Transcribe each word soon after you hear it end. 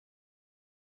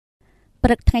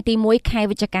ព្រឹកថ្ងៃទី1ខែ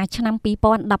វិច្ឆិកាឆ្នាំ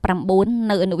2019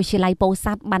នៅអនុវិទ្យាល័យពោធិ៍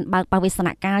សាត់បានបើកបរិវេសន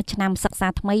កាលឆ្នាំសិក្សា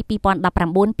ថ្មី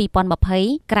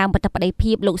2019-2020ក្រោមបទបដី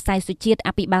ភាពលោកសៃសុជាតិអ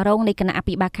ភិបាលរងនៃគណៈអ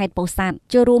ភិបាលខេត្តពោធិ៍សាត់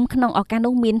ចូលរួមក្នុងឱកាស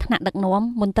នោះមានថ្នាក់ដឹកនាំ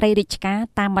មន្ត្រីរាជការ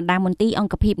តាមបណ្ដាមន្ទីរអ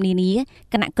ង្គភាពនានា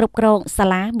គណៈគ្រប់គ្រងសា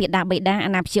លាមាតាបិតា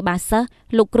អាណាព្យាបាលសិស្ស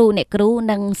លោកគ្រូអ្នកគ្រូ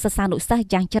និងសិស្សានុសិស្ស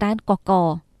យ៉ាងច្រើនកកក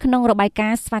ក្នុងរបាយកា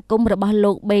រណ៍ស្វាគមន៍របស់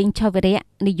លោកបេងឆវិរៈ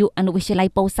នាយកអនុវិទ្យាល័យ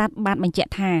ពោធិ៍សាត់បានបញ្ជា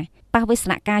ក់ថាបរិវេស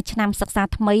នកាលឆ្នាំសិក្សា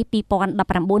ថ្មី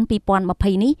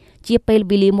2019-2020នេះជាពេល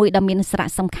វេលាមួយដ៏មានសារៈ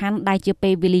សំខាន់ដែលជាពេ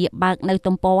លវេលាបើកនៅ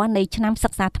ទំព័រនៃឆ្នាំសិ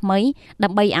ក្សាថ្មីដើ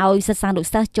ម្បីឲ្យសិស្សានុ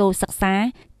សិស្សចូលសិក្សា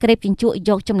ក្រេបជញ្ជក់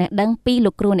យកចំណេះដឹងពី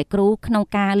លោកគ្រូអ្នកគ្រូក្នុង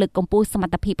ការលើកកម្ពស់សម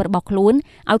ត្ថភាពរបស់ខ្លួន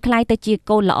ឲ្យក្លាយទៅជា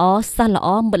កូនល្អសិស្សល្អ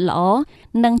មិត្តល្អ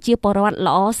និងជាពលរដ្ឋ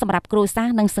ល្អសម្រាប់គ្រួសារ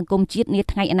និងសង្គមជាតិនា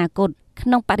ថ្ងៃអនាគតក្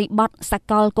នុងបរិបទស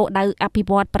កលគោលដៅអភិ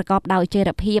វឌ្ឍប្រកបដោយចីរ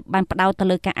ភាពបានផ្ដោតទៅ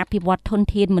លើការអភិវឌ្ឍធន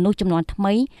ធានមនុស្សចំនួនថ្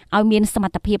មីឲ្យមានសម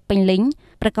ត្ថភាពពេញលេញ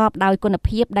ប្រកបដោយគុណ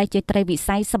ភាពដែលជាត្រីវិ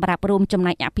ស័យសម្រាប់រួមចំ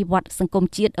ណែកអភិវឌ្ឍសង្គម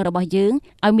ជាតិរបស់យើង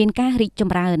ឲ្យមានការរីកច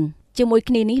ម្រើនជាមួយ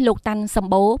គ្នានេះលោកតាន់ស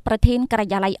ម្បូរប្រធានការិ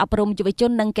យាល័យអប់រំយុវជ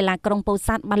ននិងកីឡាក្រុងពោធិ៍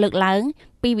សាត់បានលើកឡើង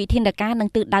ពីវិធានការនិង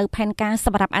ទិសដៅផែនការស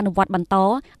ម្រាប់អនុវត្តបន្ត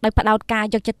ដោយផ្ដោតការ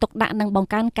យកចិត្តទុកដាក់និងបង្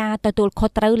កើនការទទួលខុស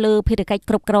ត្រូវលើភារកិច្ច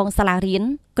គ្រប់គ្រងសាលារៀន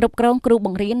គ្រប់គ្រងគ្រូប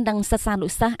ង្រៀននិងសិស្សានុ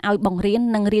សិស្សឲ្យបង្រៀន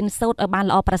និងរៀនសូត្រឲ្យបាន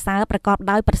ល្អប្រសើរប្រកប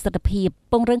ដោយប្រសិទ្ធភាព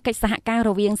ពង្រឹងកិច្ចសហការ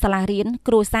រវាងសាលារៀន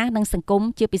គ្រួសារនិងសង្គម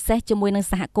ជាពិសេសជាមួយនឹង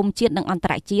សហគមន៍ជាតិនិងអន្ត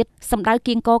រជាតិសម្ដៅ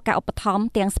គៀងគរការឧបត្ថម្ភ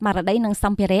ទាំងស្មារតីនិងស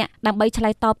ម្ភារៈដើម្បីឆ្លើ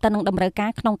យតបទៅនឹងតម្រូវកា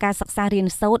រក្នុងការសិក្សារៀន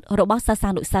សូត្ររបស់សិស្សា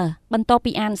នុសិស្សបន្ទាប់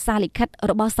ពីអានសារលិខិត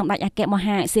របស់សម្ដេចអគ្គម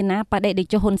ហាសេនាបតីតេ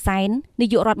ជោហ៊ុនសែននា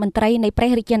យករដ្ឋមន្ត្រីនៃព្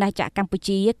រះរាជាណាចក្រកម្ពុ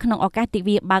ជាក្នុងឱកាសទិ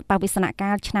វាបើកបរិវេសន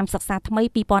កាលឆ្នាំសិក្សាថ្មី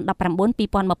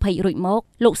2019-2020រួចមក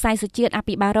លោកសៃសុជាតិអ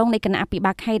ភិបាលរងនៃគណៈអភិ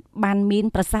បាលខេត្តបានមាន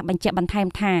ប្រសាសន៍បញ្ជាក់បន្ថែម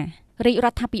ថារាជរ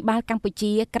ដ្ឋាភិបាលកម្ពុ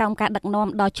ជាក្រោមការដឹកនាំ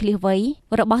ដ៏ឈ្លាសវៃ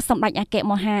របស់សម្ដេចអគ្គ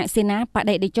មហាសេនាប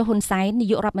តីតេជោហ៊ុនសែននា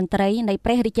យករដ្ឋមន្ត្រីនៃព្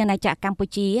រះរាជាណាចក្រកម្ពុ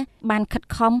ជាបានខិត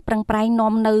ខំប្រឹងប្រែង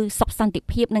នាំនៅសុខសន្តិ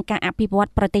ភាពនិងការអភិវឌ្ឍ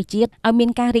ប្រទេសជាតិឲ្យមាន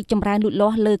ការរីកចម្រើនលូតលា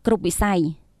ស់លើគ្រប់វិស័យ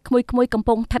ក្មួយៗកំ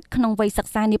ពុងស្ថិតក្នុងវ័យសិ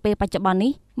ក្សានាពេលបច្ចុប្បន្ន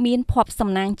នេះមានភ័ព្វសំ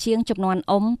ណាងជាងចំនួន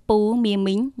អ៊ំពូមា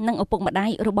មីងនិងឪពុកម្ដា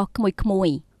យរបស់ក្មួយ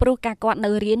ៗព្រោះការគាត់នៅ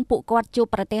រៀនពួកគាត់ជួប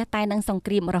ប្រទះតែនឹងសង្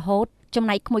គ្រាមរហូតចំ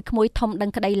ណែកក្មួយៗធំដឹ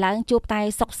ងក្តីឡើងជួបតែ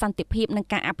សុខសន្តិភាពនិង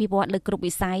ការអភិវឌ្ឍលើគ្រប់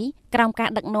វិស័យក្រោមការ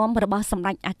ដឹកនាំរបស់សម្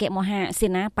ដេចអគ្គមហាសេ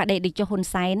នាបតីតេជោហ៊ុន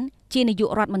សែនជានាយក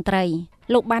រដ្ឋមន្ត្រី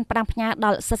លោកបានផ្ដាំផ្ញើដ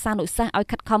ល់សិស្សានុសិស្សឲ្យ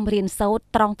ខិតខំរៀនសូត្រ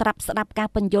ត្រង់ត្រាប់ស្ដាប់ការ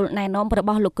បញ្យល់ណែនាំរប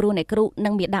ស់លោកគ្រូអ្នកគ្រូនិ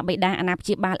ងមាតាបិតាអាណាព្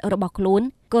យាបាលរបស់ខ្លួន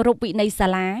គោរពវិន័យសា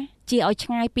លាជាឲ្យ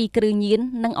ឆ្ងាយពីគ្រឿងញៀន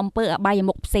និងអំពើអបាយ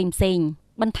មុខផ្សេងៗ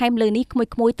បន្ថែមលើនេះក្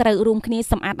មួយៗត្រូវរួមគ្នា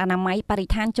សម្អាតអនាម័យបរិ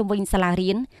ស្ថានជុំវិញសាលា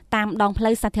រៀនតាមដងផ្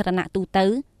លូវសាធារណៈទូទៅ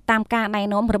តាមការណែ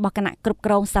នាំរបស់គណៈគ្រប់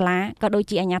គ្រងសាលាក៏ដូច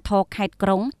ជាអាជ្ញាធរខេត្តក្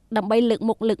រុងដើម្បីលើក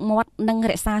មុខលើកមាត់និង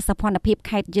រក្សាសោភ័ណភាព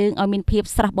ខេត្តយើងឲ្យមានភាព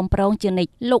ស្រស់បំព្រងជានិច្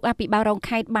ចលោកអភិបាលរង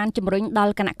ខេត្តបានជំរុញដ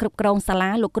ល់គណៈគ្រប់គ្រងសាលា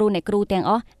លោកគ្រូអ្នកគ្រូទាំង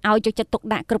អស់ឲ្យយកចិត្តទុក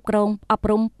ដាក់គ្រប់គ្រងអប់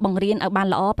រំបង្រៀនឲ្យបាន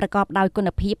ល្អប្រកបដោយគុណ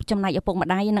ភាពចំណែកឪពុកម្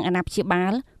ដាយនិងអាណាព្យាបា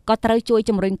លក៏ត្រូវជួយ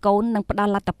ជំរុញកូននិងផ្ដ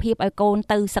ល់លទ្ធភាពឲ្យកូន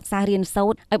ទៅសិក្សារៀនសូ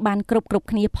ត្រឲ្យបានគ្រប់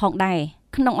គ្នាផងដែរ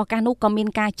ក្នុងឱកាសនោះក៏មាន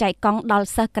ការចែកកង់ដល់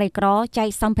សិស្សក្រីក្រចែក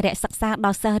សម្ភារៈសិក្សាដ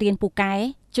ល់សិស្សរៀនពូកែ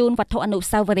ជូនវត្ថុអនុស្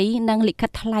សាវរីយ៍និងលិខិត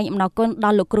ថ្លែងអំណរគុណដ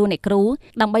ល់លោកគ្រូអ្នកគ្រូ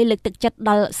ដើម្បីលើកទឹកចិត្ត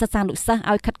ដល់សិស្សានុសិស្ស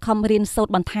ឲ្យខិតខំរៀនសូត្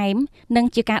របន្ថែមនិង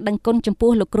ជាការដឹងគុណចំ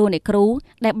ពោះលោកគ្រូអ្នកគ្រូ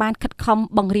ដែលបានខិតខំ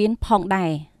បង្រៀនផងដែ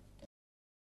រ